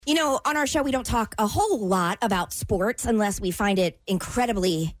You know, on our show, we don't talk a whole lot about sports unless we find it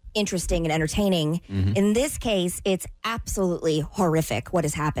incredibly interesting and entertaining. Mm-hmm. In this case, it's absolutely horrific what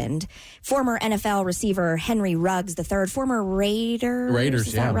has happened. Former NFL receiver Henry Ruggs III, former Raiders,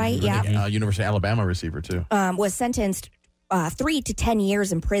 is that right? Yeah. University of Alabama receiver, too. Was sentenced 3 to 10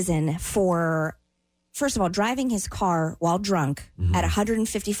 years in prison for, first of all, driving his car while drunk at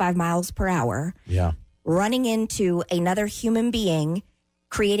 155 miles per hour, running into another human being,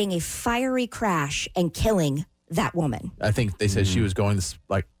 creating a fiery crash, and killing that woman. I think they said she was going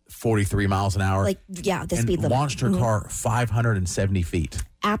like 43 miles an hour. The speed limit. Launched her car 570 feet.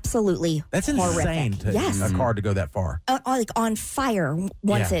 Absolutely. That's insane to a car to go that far. On fire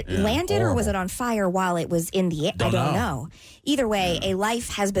once it landed, or was it on fire while it was in the air? I don't know. Either way, a life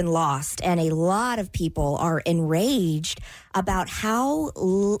has been lost, and a lot of people are enraged about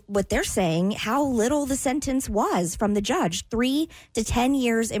what they're saying, how little the sentence was from the judge. 3 to 10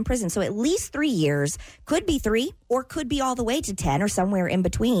 years in prison. So at least 3 years, could be 3, or could be all the way to 10, or somewhere in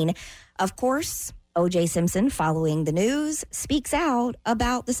between. Of course, O.J. Simpson, following the news, speaks out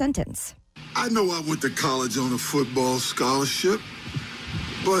about the sentence. I know I went to college on a football scholarship,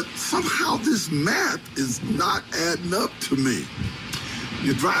 but somehow this math is not adding up to me.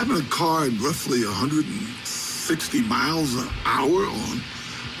 You're driving a car at roughly 160 miles an hour on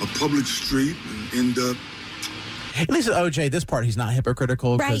a public street and end up... At least with O.J., this part, he's not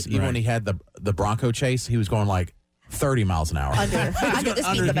hypocritical, because even when he had the Bronco chase, he was going like 30 miles an hour. Under the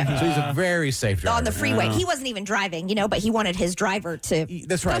speed limit. So he's a very safe driver. On the freeway. He wasn't even driving, but he wanted his driver to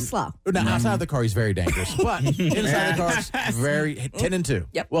go slow. Now, outside of the car, he's very dangerous. But inside the car, he's very 10 and 2.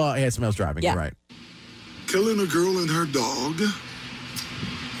 Yep. Well, he had someone else driving, you're right. Killing a girl and her dog,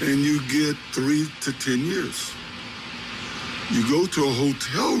 and you get 3 to 10 years. You go to a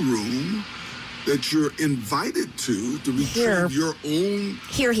hotel room that you're invited to retrieve your own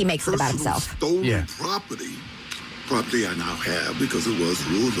Here he makes it about himself. Stolen property I now have, because it was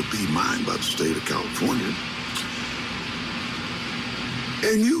ruled to be mine by the state of California.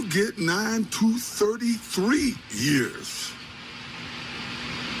 And you get 9 to 33 years.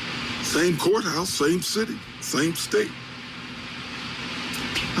 Same courthouse, same city, same state.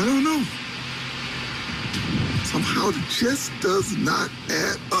 I don't know. Somehow it just does not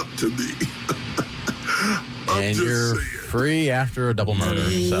add up to me. And you're free after a double murder.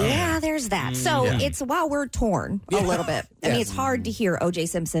 So. Yeah, there's that. So it's while we're torn a little bit. I mean, it's hard to hear O.J.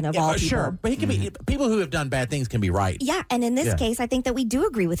 Simpson of all people. Sure, but he can be. People who have done bad things can be right. Yeah, and in this case, I think that we do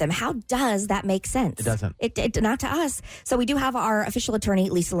agree with him. How does that make sense? It doesn't. It not to us. So we do have our official attorney,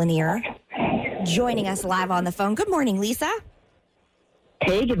 Lisa Lanier, joining us live on the phone. Good morning, Lisa.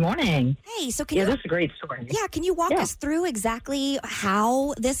 Hey, good morning. Hey, so this is a great story. Yeah, can you walk us through exactly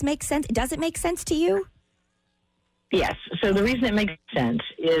how this makes sense? Does it make sense to you? Yes. So the reason it makes sense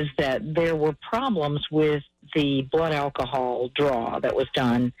is that there were problems with the blood alcohol draw that was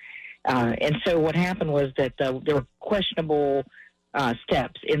done. And so what happened was that there were questionable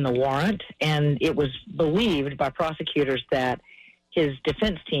steps in the warrant, and it was believed by prosecutors that his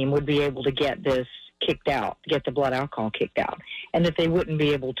defense team would be able to get this kicked out, get the blood alcohol kicked out, and that they wouldn't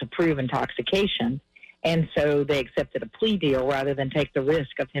be able to prove intoxication. And so they accepted a plea deal rather than take the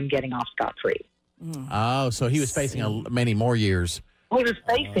risk of him getting off scot-free. Oh, so he was facing many more years. He was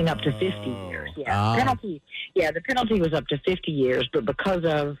facing up to 50 years. Yeah, the penalty was up to 50 years, but because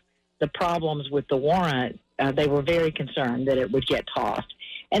of the problems with the warrant, they were very concerned that it would get tossed.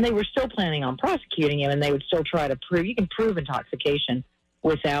 And they were still planning on prosecuting him, and they would still try to prove, you can prove intoxication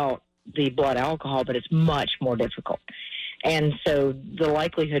without the blood alcohol, but it's much more difficult. And so the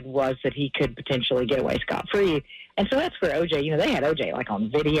likelihood was that he could potentially get away scot-free. And so that's where O.J., they had O.J. like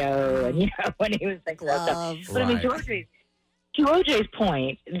on video and, when he was thinking about stuff. But I mean, to O.J.'s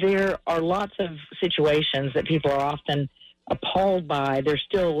point, there are lots of situations that people are often appalled by. There's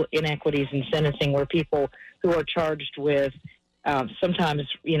still inequities in sentencing where people who are charged with sometimes,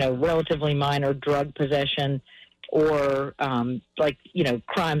 relatively minor drug possession or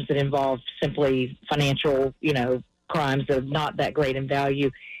crimes that involve simply financial, crimes that are not that great in value,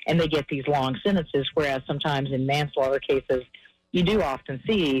 and they get these long sentences, whereas sometimes in manslaughter cases, you do often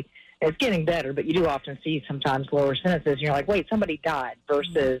see, it's getting better, but you do often see sometimes lower sentences, and you're like, wait, somebody died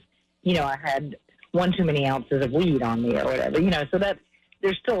versus, I had one too many ounces of weed on me or whatever, so that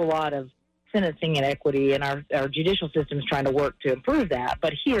there's still a lot of sentencing inequity, and our judicial system is trying to work to improve that.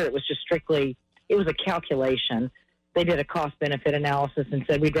 But here it was just strictly, it was a calculation. They did a cost-benefit analysis and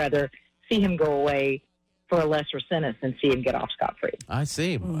said we'd rather see him go away for a lesser sentence than see him get off scot-free. I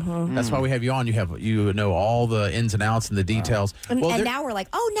see. Mm-hmm. That's why we have you on. You know all the ins and outs and the details. And now we're like,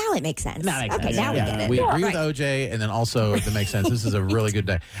 now it makes sense. Now we get it. We agree with OJ, and then also it makes sense. This is a really good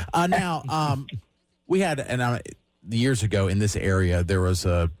day. Now, we had, years ago in this area, there was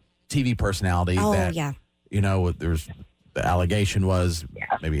a TV personality that, there's the allegation was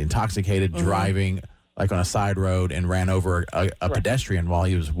maybe intoxicated, driving like on a side road and ran over a pedestrian while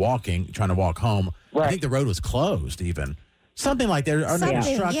he was trying to walk home. Right. I think the road was closed even. Something like that. Under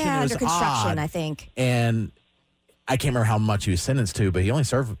construction. Yeah, it was under construction, odd. I think. And I can't remember how much he was sentenced to, but he only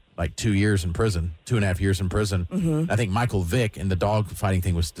served like 2 years in prison, 2.5 years in prison. Mm-hmm. I think Michael Vick and the dog fighting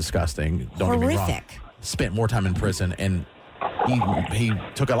thing was disgusting. Don't get me wrong. Spent more time in prison, and he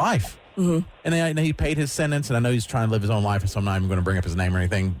took a life. Mm-hmm. And then he paid his sentence, and I know he's trying to live his own life, so I'm not even going to bring up his name or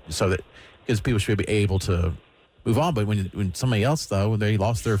anything, because people should be able to move on. But when somebody else, though, they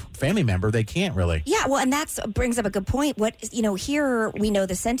lost their family member, they can't really. Yeah, well, and that brings up a good point. Here we know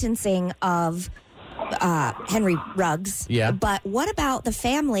the sentencing of Henry Ruggs. Yeah. But what about the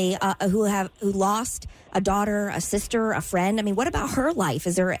family who lost a daughter, a sister, a friend? I mean, what about her life?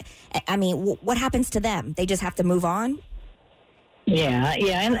 What happens to them? They just have to move on? Yeah,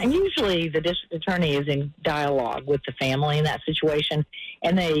 and usually the district attorney is in dialogue with the family in that situation,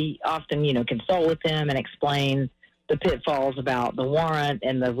 and they often, consult with them and explain the pitfalls about the warrant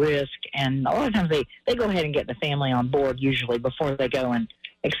and the risk, and a lot of times they go ahead and get the family on board usually before they go and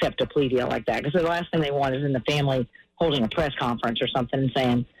accept a plea deal like that, because the last thing they want is in the family holding a press conference or something and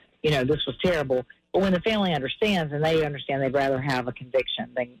saying, this was terrible. But when the family understands, and they understand they'd rather have a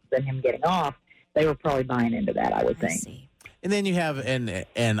conviction than him getting off, they were probably buying into that, I would think. See. And then you have,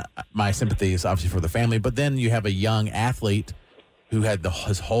 and my sympathy is obviously for the family, but then you have a young athlete who had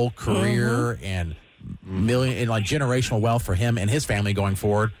his whole career and generational wealth for him and his family going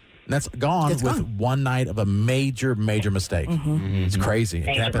forward. And that's gone with one night of a major, major mistake. Mm-hmm. It's crazy.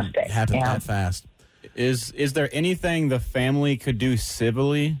 It happened that fast. Is there anything the family could do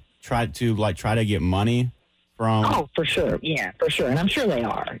civilly? Try to get money from? Oh, for sure. Yeah, for sure. And I'm sure they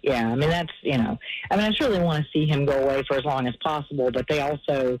are. Yeah. I mean, I'm sure they want to see him go away for as long as possible, but they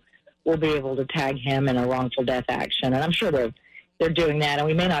also will be able to tag him in a wrongful death action. And I'm sure they're doing that. And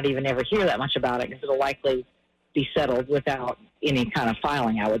we may not even ever hear that much about it, because it'll likely be settled without any kind of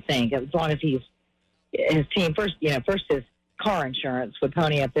filing, I would think. As long as his team first his car insurance would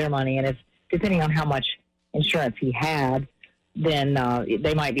pony up their money. And if, depending on how much insurance he had, then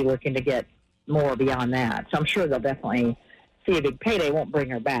they might be looking to get more beyond that. So I'm sure they'll definitely see a big payday. Won't bring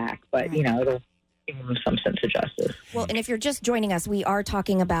her back, but it'll give them some sense of justice. Well, and if you're just joining us, we are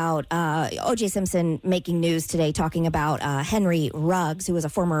talking about O.J. Simpson making news today, talking about Henry Ruggs, who was a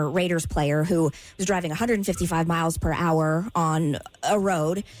former Raiders player who was driving 155 miles per hour on a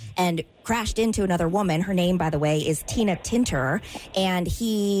road and crashed into another woman. Her name, by the way, is Tina Tinter, and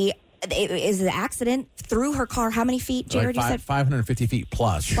it is an accident through her car. How many feet, Jared? You said 550 feet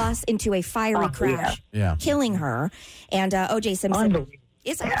plus into a fiery crash, killing her. And O.J. Simpson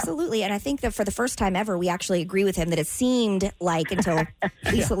is absolutely. And I think that for the first time ever, we actually agree with him that it seemed like, until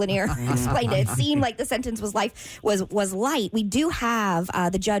Lisa Lanier explained it seemed like the sentence was light. We do have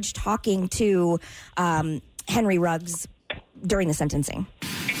the judge talking to Henry Ruggs during the sentencing.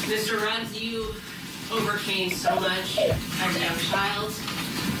 Mr. Ruggs, you overcame so much as a young child.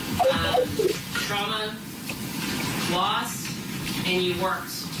 Trauma, loss, and you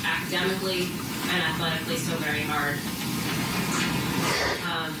worked academically and athletically so very hard.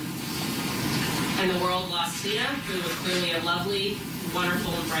 And the world lost Tina, who was clearly a lovely,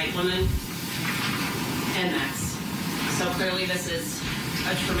 wonderful, and bright woman, and Max. So clearly this is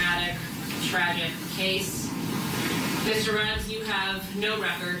a traumatic, tragic case. Mr. Ruggs, you have no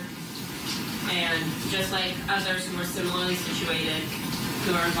record, and just like others who are similarly situated,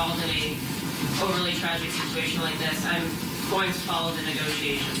 who are involved in a overly tragic situation like this, I'm going to follow the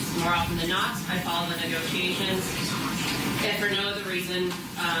negotiations. More often than not, I follow the negotiations. If for no other reason,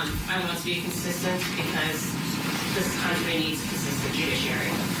 I want to be consistent, because this country needs a consistent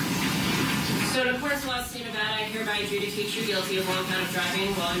judiciary. So in accordance with law of the state of Nevada, I hereby adjudicate you guilty of 1 count of driving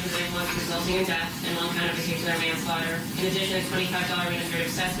while under the influence resulting in death, and 1 count of vehicular manslaughter. In addition, a $25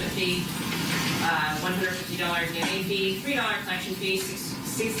 administrative assessment fee, $150 DNA fee, $3 collection fee,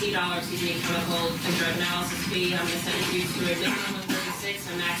 $60 chemical and drug analysis fee. I'm going to sentence you to a minimum of 36,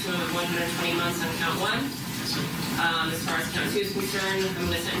 a maximum of 120 months on count 1. As far as count 2 is concerned, I'm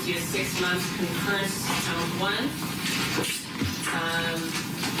going to sentence you to 6 months concurrence count 1.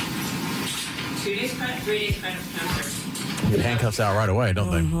 2 days credit, 3 days credit for count 3. Get handcuffs out right away,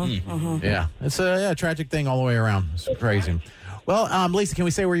 don't they? Yeah, it's a tragic thing all the way around. It's crazy. Well, Lisa, can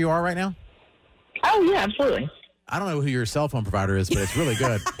we say where you are right now? Oh, Oh, yeah, absolutely. I don't know who your cell phone provider is, but it's really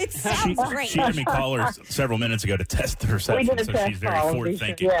good. It sounds great. She had me call her several minutes ago to test the reception, We did a so test she's very call.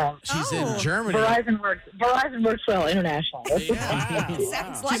 forward-thinking. Yeah. She's in Germany. Verizon works well internationally.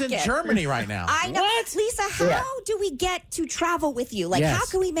 Sounds like She's in it. Germany right now. I know. Lisa, how do we get to travel with you? Like, how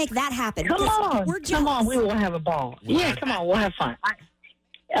can we make that happen? Come on. We're Come on. We will have a ball. Yeah, come on. We'll have fun.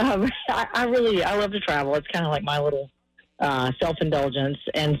 I love to travel. It's kind of like my little self-indulgence.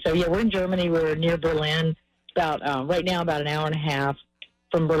 And so, yeah, we're in Germany. We're near Berlin, right now about an hour and a half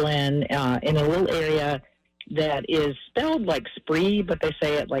from Berlin, in a little area that is spelled like Spree, but they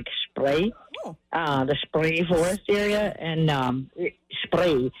say it like Spree. The Spree Forest area, and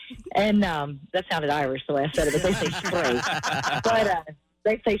Spree. And that sounded Irish the way I said it, but they say Spree. But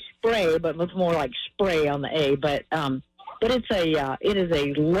they say spray, but looks more like spray on the A. But it is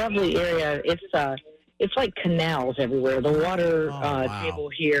a lovely area. It's like canals everywhere. The water table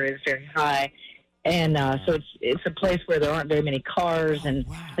here is very high. And so it's a place where there aren't very many cars, and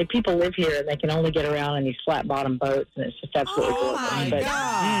like people live here and they can only get around in these flat bottom boats, and it's just absolutely gorgeous. Oh my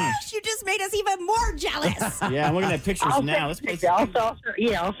gosh! You just made us even more jealous. Yeah, I'm looking at pictures now.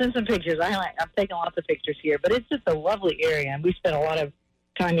 I'll send some pictures. I've taken lots of pictures here, but it's just a lovely area, and we spent a lot of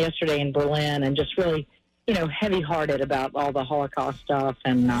time yesterday in Berlin, and just really, heavy-hearted about all the Holocaust stuff,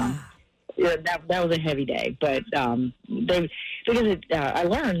 and that was a heavy day. But I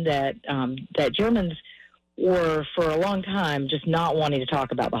learned that Germans were for a long time just not wanting to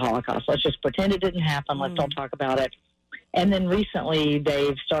talk about the Holocaust. Let's just pretend it didn't happen. Let's don't talk about it. And then recently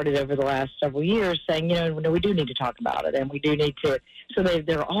they've started over the last several years saying, no, we do need to talk about it, and we do need to. So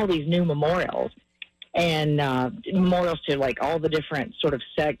there are all these new memorials, and memorials to like all the different sort of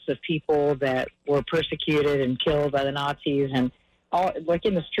sects of people that were persecuted and killed by the Nazis, and all, like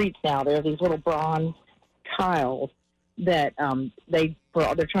in the streets now, there are these little bronze tiles that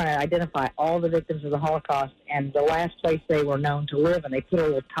they're trying to identify all the victims of the Holocaust and the last place they were known to live, and they put a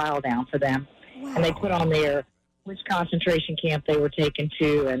little tile down for them, and they put on there which concentration camp they were taken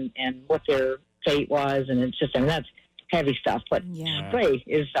to and what their fate was, and it's just, that's heavy stuff. But Spree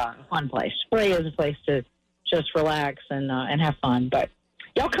is a fun place. Spree is a place to just relax and have fun. But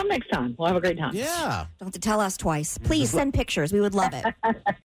y'all come next time. We'll have a great time. Yeah. Don't have to tell us twice. Please send pictures. We would love it.